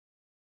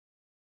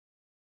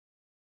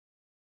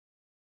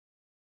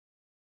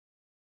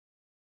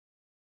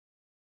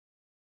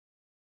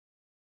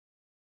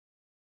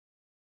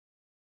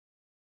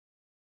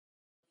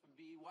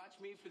Watch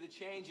me for the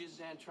changes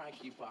and try and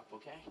keep up,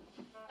 okay?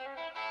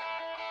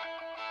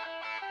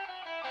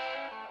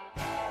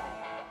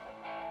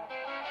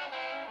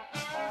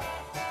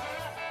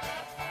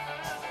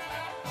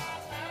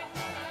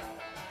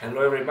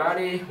 Hello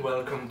everybody,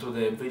 welcome to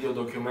the video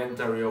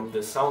documentary of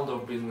the Sound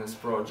of Business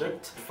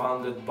project,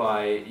 funded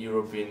by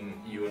European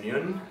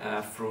Union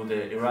through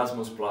the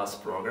Erasmus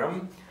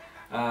program.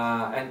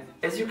 And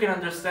as you can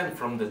understand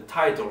from the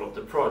title of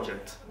the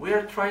project, we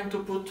are trying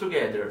to put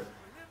together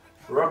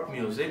rock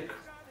music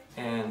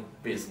and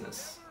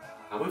business.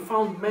 We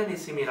found many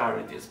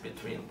similarities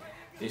between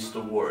these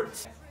two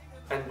words,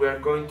 and we are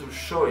going to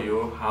show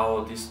you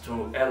how these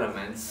two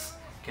elements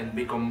can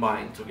be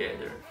combined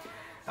together.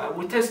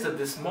 We tested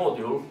this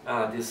module,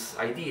 this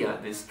idea,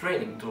 these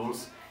training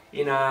tools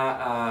in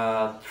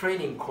a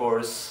training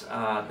course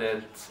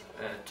that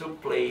took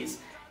place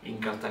in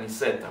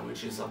Caltanissetta,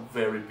 which is a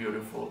very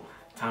beautiful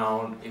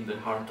town in the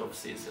heart of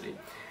Sicily.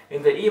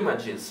 And the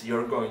images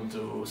you're going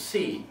to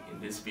see in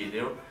this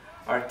video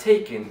are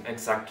taken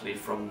exactly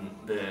from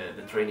the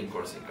training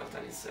course in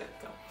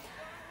Caltanissetta.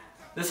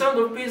 The Sound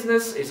of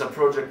Business is a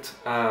project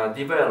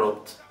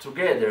developed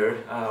together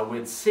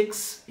with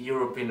 6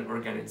 European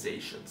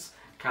organizations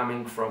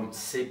coming from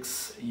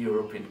 6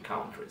 European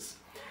countries.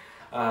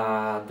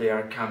 They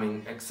are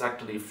coming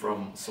exactly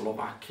from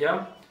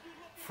Slovakia,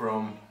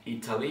 from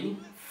Italy,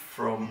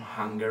 from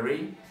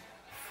Hungary,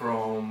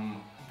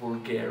 from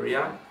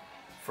Bulgaria,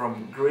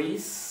 from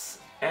Greece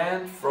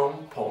and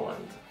from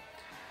Poland.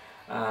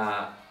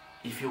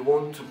 If you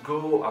want to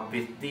go a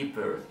bit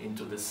deeper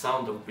into the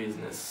Sound of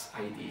Business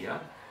idea,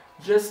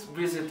 just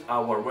visit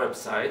our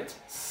website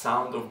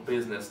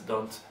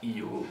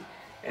soundofbusiness.eu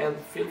and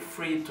feel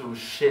free to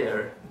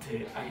share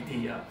the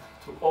idea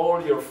to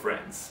all your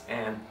friends,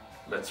 and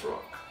let's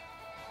rock!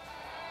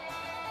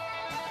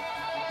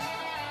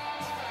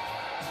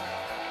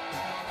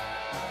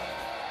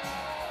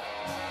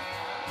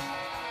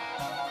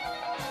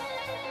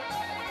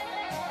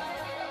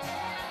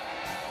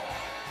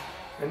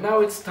 And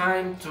now it's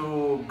time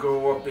to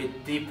go a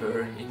bit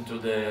deeper into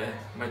the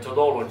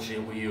methodology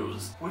we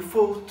used. We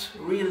thought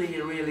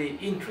really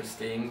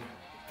interesting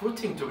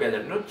putting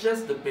together not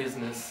just the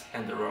business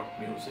and the rock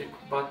music,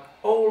 but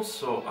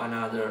also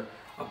another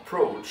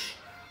approach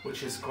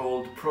which is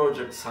called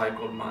project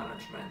cycle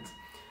management.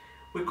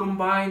 We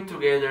combined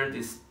together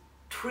these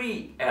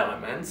 3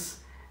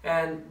 elements,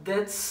 and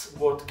that's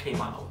what came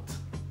out.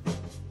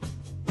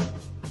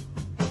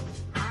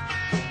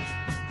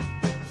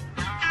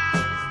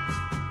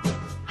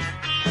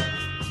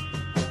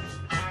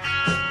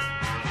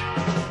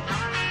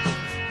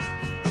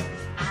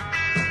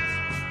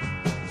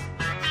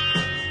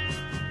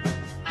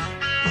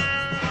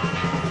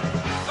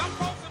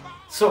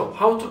 So,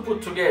 how to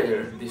put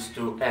together these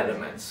 2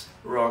 elements,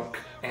 rock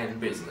and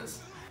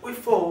business? We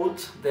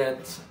thought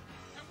that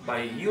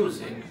by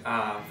using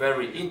a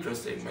very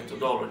interesting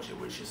methodology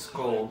which is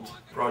called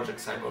project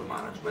cycle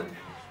management,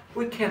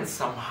 we can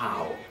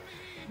somehow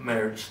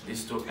merge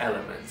these 2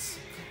 elements.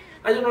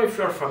 I don't know if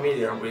you're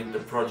familiar with the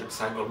project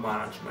cycle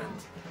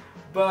management,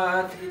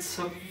 but it's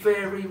a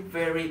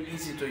very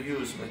easy to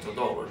use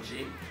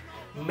methodology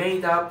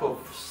made up of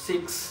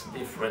 6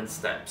 different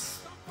steps.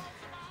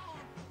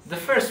 The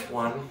first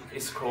one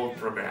is called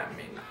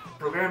programming.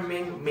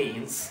 Programming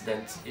means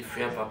that if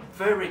you have a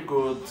very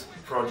good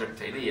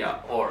project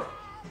idea, or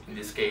in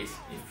this case,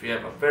 if you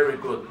have a very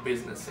good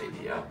business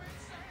idea,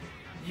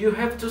 you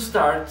have to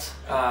start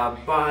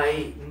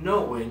by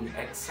knowing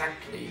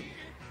exactly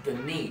the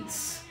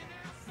needs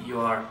you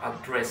are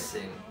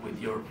addressing with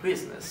your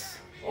business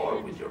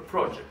or with your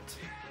project.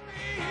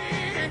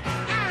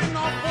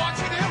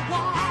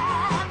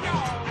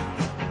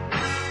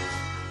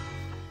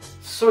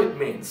 So it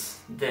means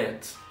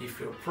that if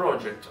your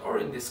project, or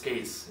in this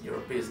case your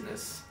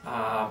business,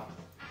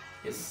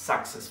 is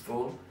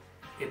successful,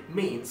 it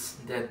means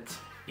that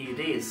it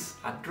is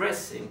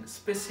addressing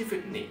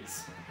specific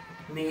needs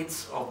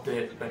of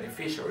the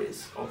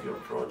beneficiaries of your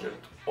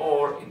project,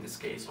 or in this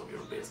case of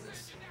your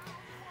business.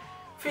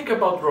 Think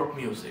about rock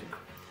music.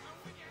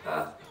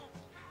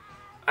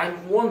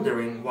 I'm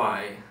wondering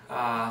why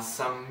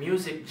some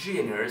music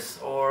genius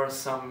or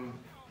some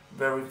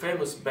very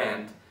famous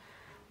band,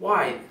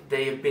 why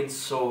they have been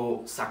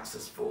so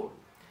successful.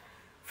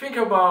 Think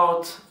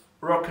about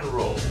rock and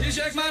roll. You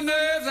shake my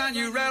nerves and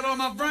you rattle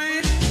my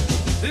brain.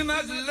 Too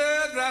much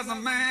love drives a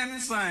man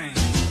insane.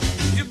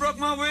 You broke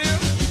my will,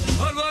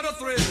 but what a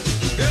thrill.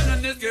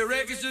 Getting this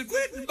wreck is just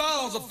quitting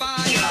balls of fire.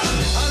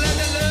 I let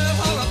you love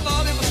all I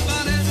thought it was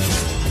funny.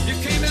 You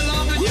came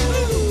along and you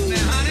moved,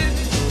 now honey,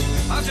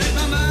 I changed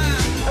my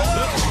mind.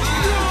 Look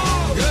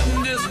fine.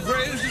 Goodness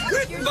gracious, just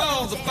quitting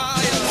balls of fire.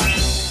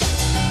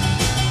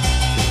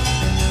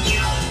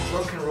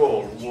 Rock and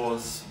roll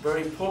was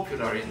very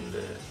popular in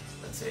the,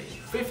 let's say,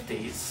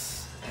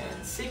 50s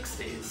and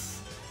 60s,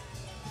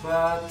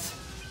 but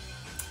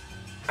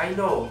I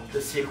know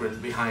the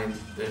secret behind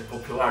the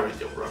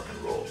popularity of rock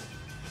and roll.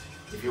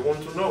 If you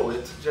want to know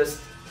it, just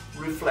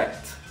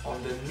reflect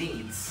on the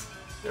needs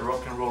the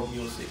rock and roll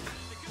music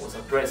was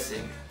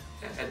addressing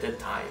at that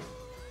time.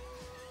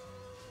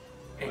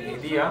 Any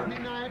idea?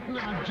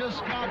 I just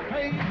got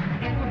paid.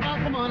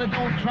 About the money,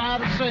 don't try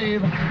to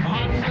save. My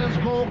heart says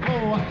go,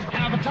 go.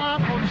 Have a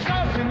time for the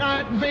Saturday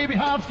night, and baby,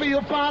 how I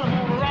feel fine.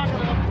 I'm gonna rock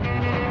it up.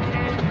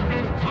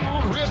 I'm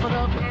gonna rip it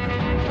up.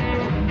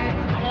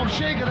 I'm gonna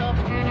shake it up.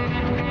 I'm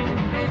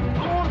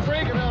gonna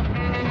break it up.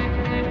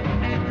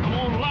 I'm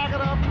gonna lock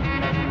it up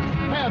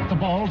at the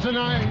ball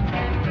tonight.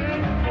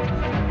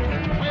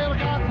 Well, I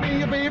got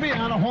me a baby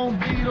and I won't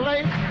be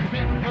late.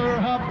 Picking her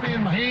up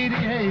in my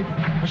 88.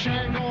 My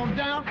shine going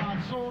down,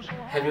 I'm so sure.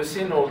 Have you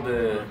seen all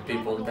the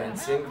people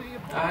dancing?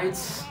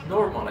 It's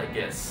normal, I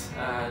guess,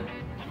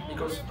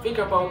 because think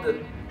about that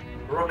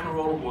rock and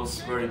roll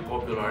was very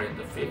popular in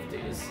the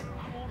 50s,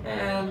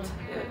 and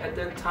at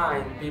that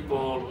time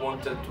people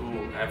wanted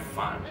to have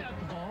fun.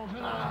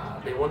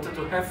 They wanted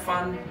to have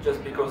fun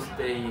just because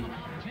they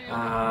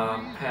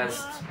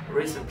passed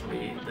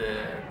recently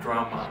the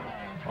drama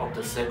of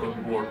the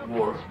Second World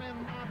War,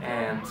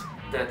 and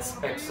that's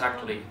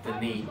exactly the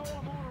need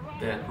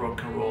that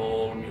rock and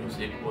roll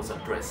music was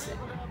addressing.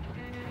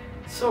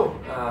 So,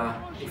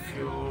 if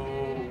you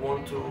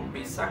want to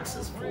be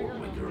successful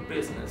with your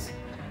business,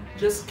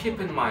 just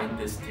keep in mind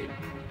this tip.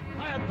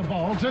 At the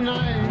ball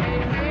tonight.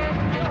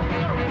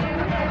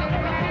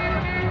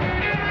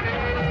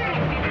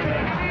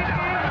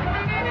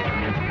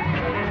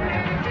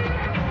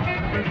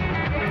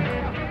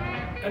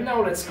 And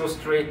now let's go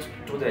straight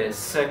to the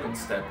second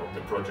step of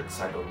the project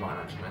cycle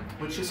management,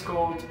 which is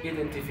called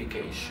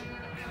identification.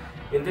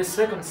 In this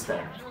second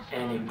step,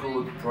 any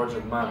good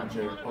project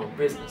manager or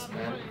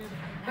businessman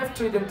have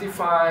to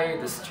identify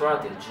the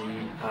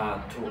strategy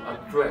to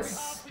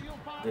address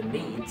the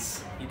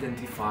needs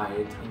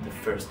identified in the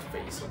first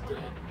phase of the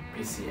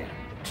PCM.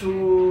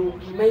 To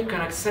make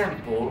an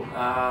example,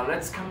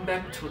 let's come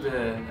back to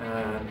the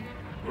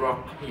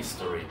rock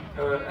history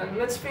and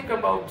let's think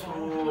about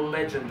two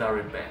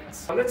legendary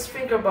bands. Let's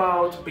think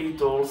about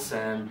Beatles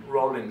and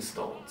Rolling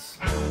Stones.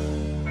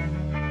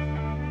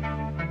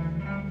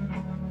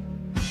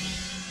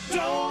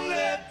 Don't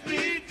let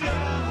me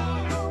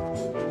down.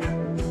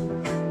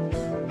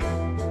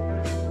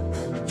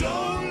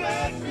 Don't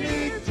let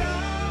me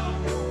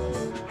down.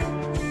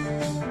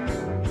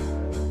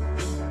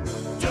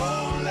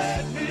 Don't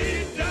let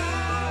me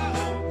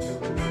down.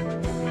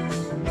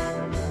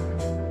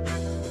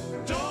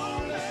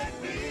 Don't let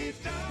me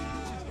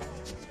down.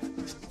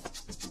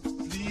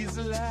 Please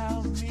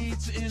allow me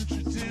to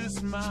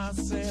introduce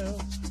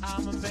myself.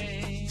 I'm a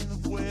man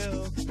of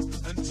wealth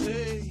and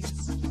taste.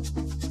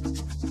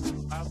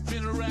 I've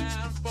been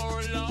around for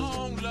a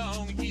long,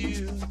 long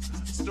year,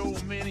 stole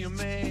many a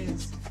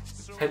man's.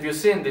 Have you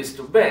seen these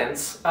two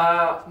bands?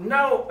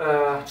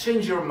 Now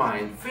change your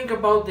mind. Think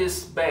about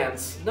these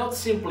bands not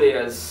simply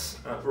as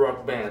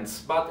rock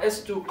bands, but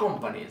as two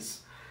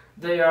companies.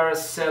 They are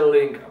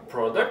selling a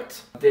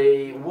product,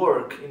 they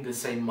work in the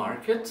same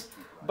market,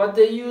 but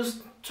they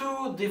use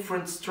two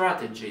different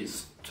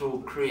strategies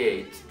to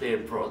create their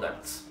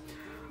products.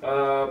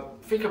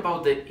 Think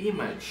about the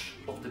image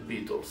of the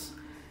Beatles.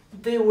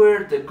 They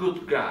were the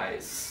good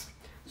guys,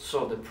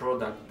 so the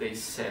product they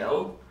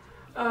sell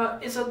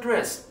is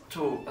addressed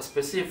to a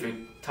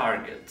specific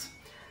target.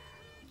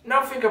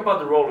 Now think about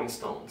the Rolling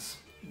Stones.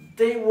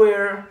 They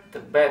were the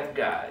bad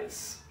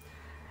guys,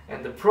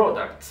 and the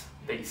product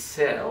they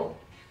sell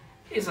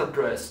is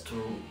addressed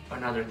to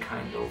another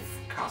kind of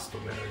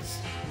customers.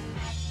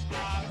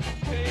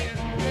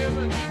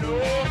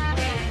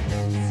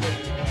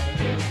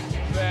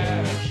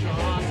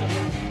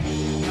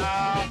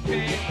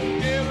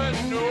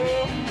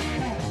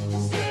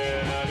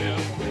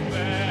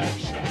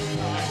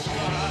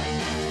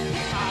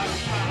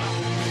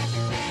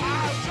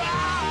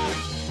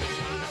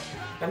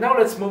 And now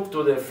let's move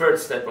to the third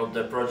step of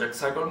the project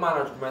cycle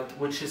management,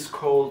 which is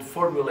called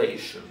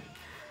formulation.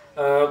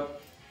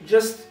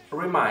 Just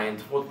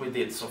remind what we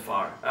did so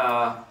far.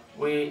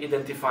 We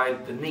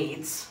identified the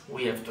needs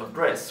we have to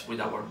address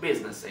with our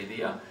business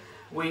idea.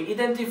 We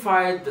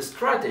identified the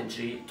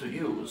strategy to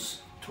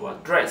use to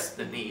address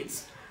the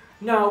needs.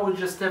 Now we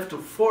just have to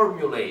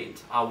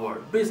formulate our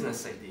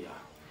business idea.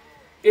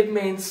 It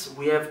means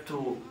we have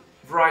to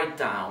write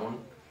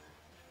down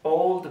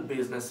all the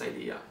business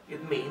idea.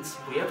 It means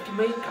we have to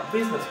make a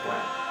business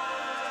plan.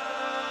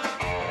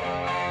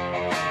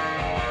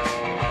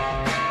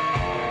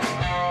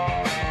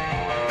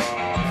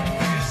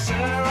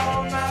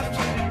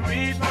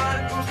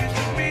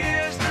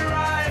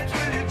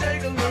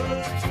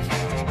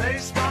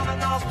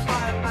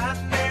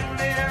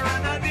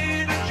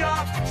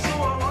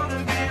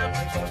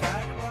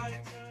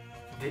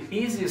 The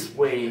easiest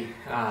way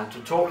to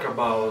talk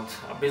about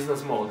a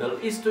business model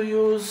is to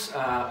use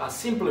a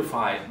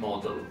simplified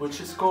model, which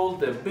is called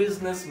the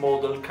Business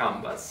Model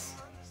Canvas,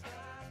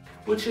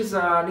 which is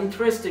an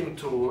interesting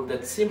tool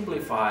that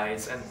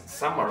simplifies and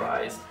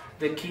summarizes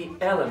the key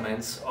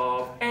elements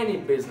of any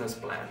business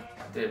plan.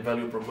 The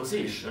value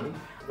proposition,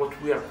 what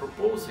we are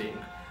proposing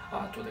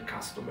to the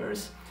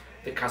customers,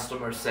 the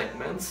customer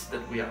segments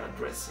that we are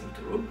addressing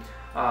to,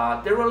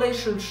 the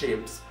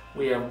relationships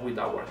we have with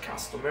our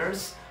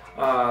customers,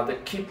 the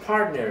key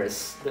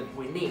partners that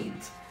we need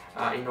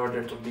in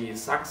order to be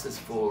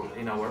successful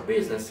in our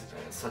business,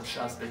 such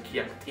as the key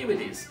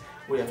activities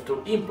we have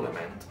to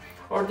implement,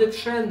 or the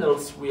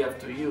channels we have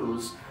to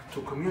use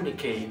to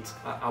communicate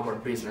our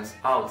business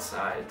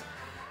outside,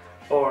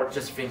 or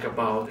just think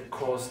about the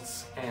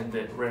costs and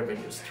the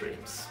revenue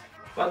streams.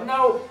 But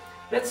now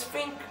let's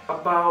think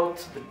about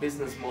the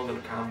business model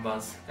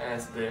canvas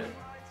as the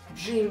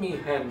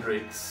Jimi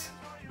Hendrix.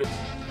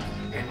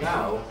 And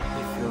now,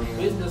 if your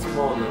business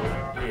model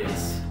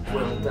is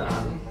well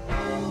done,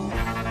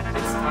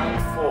 it's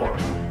time for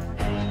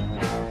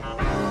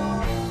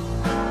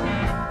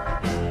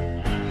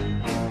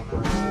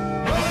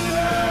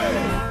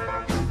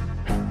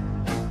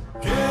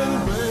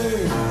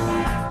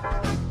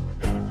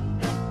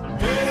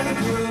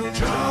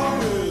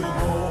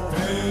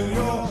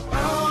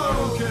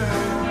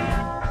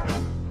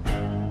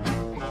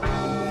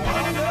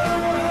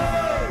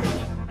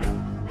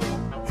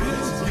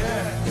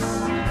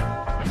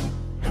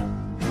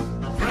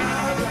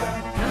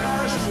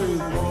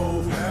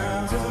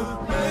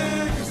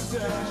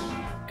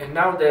And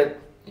now that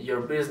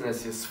your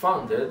business is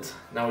funded,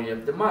 now you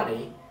have the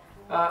money,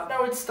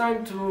 now it's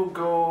time to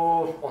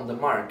go on the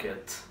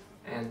market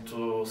and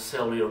to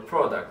sell your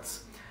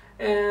products.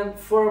 And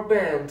for a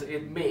band,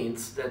 it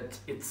means that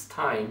it's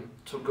time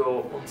to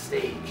go on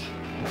stage.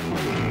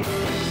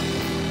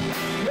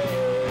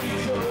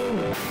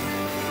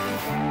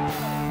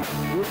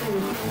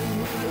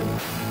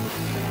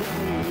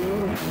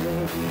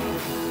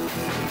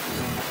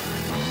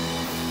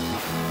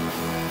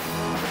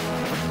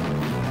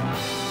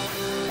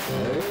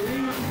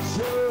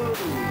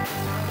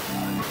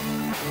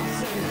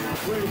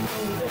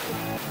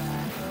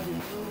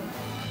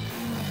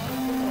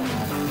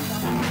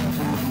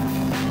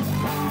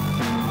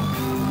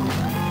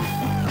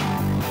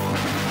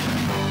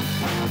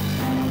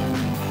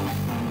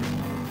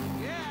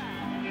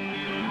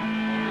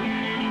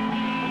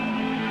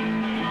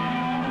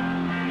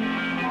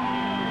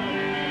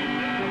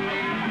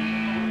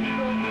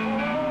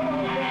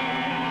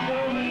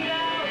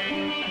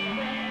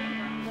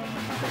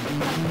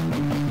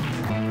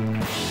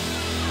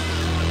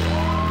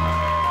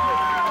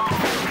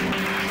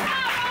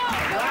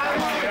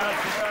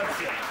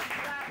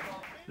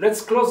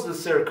 Let's close the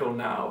circle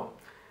now.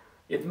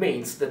 It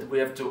means that we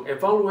have to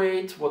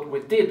evaluate what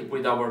we did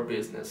with our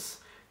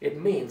business. It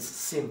means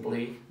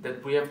simply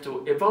that we have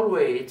to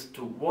evaluate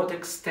to what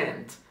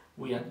extent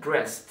we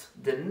addressed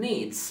the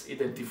needs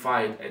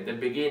identified at the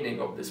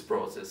beginning of this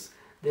process,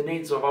 the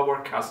needs of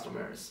our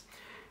customers.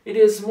 It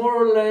is more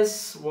or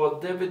less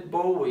what David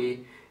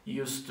Bowie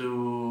used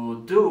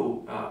to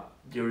do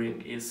during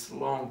his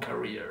long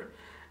career.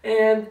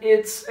 And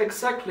it's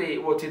exactly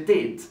what he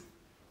did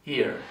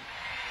here.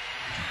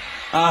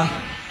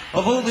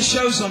 Of all the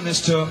shows on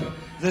this tour,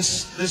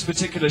 this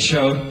particular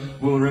show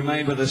will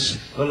remain with us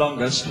the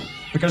longest,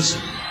 because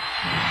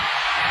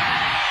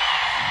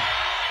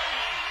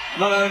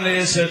not only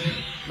is it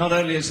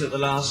the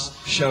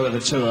last show of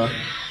the tour,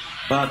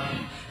 but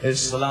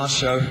it's the last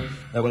show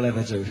that we'll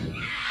ever do.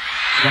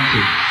 Thank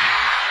you.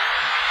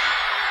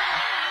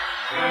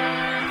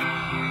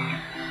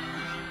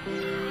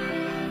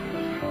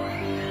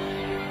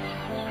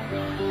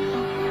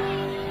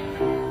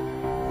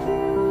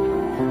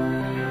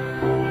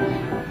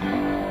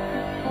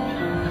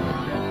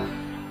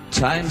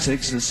 Time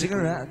takes a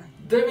cigarette.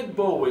 David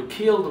Bowie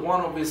killed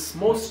one of his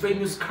most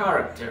famous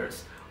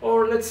characters,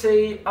 or let's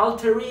say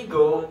alter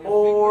ego,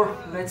 or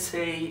let's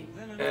say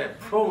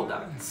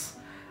products,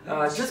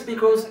 just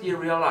because he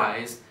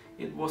realized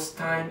it was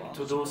time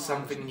to do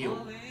something new.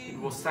 It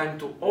was time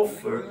to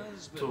offer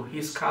to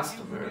his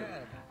customer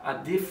a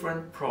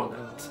different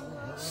product.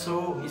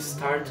 So he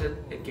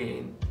started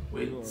again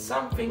with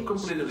something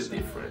completely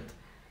different.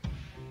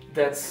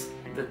 That's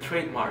the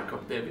trademark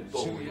of David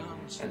Bowie,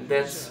 and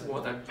that's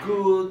what a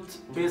good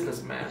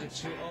businessman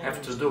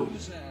have to do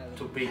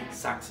to be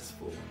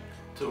successful,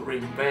 to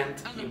reinvent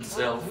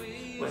himself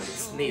when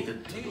it's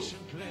needed to do.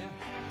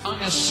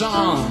 On a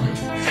song,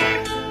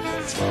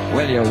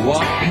 when you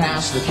walk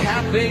past the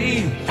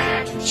cafe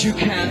that you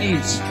can't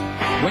eat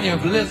when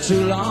you've lived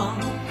too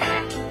long.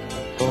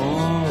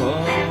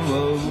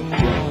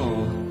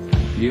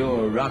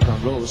 You're a rock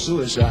and roll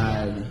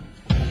suicide.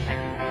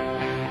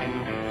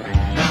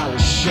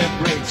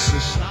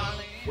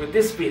 With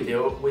this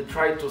video, we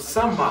try to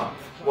sum up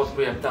what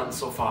we have done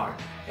so far,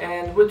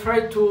 and we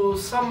try to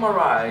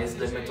summarize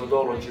the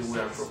methodology we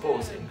are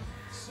proposing.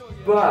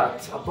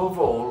 But above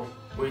all,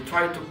 we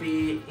try to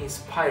be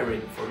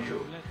inspiring for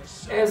you,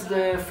 as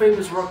the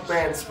famous rock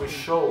bands we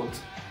showed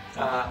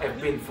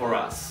have been for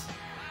us.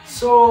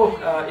 So,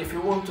 if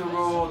you want to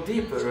go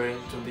deeper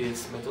into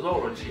this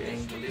methodology and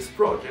into this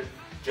project,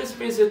 just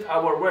visit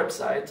our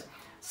website,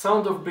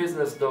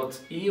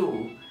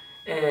 soundofbusiness.eu,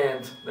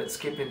 and let's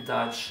keep in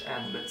touch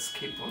and let's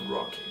keep on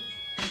rocking.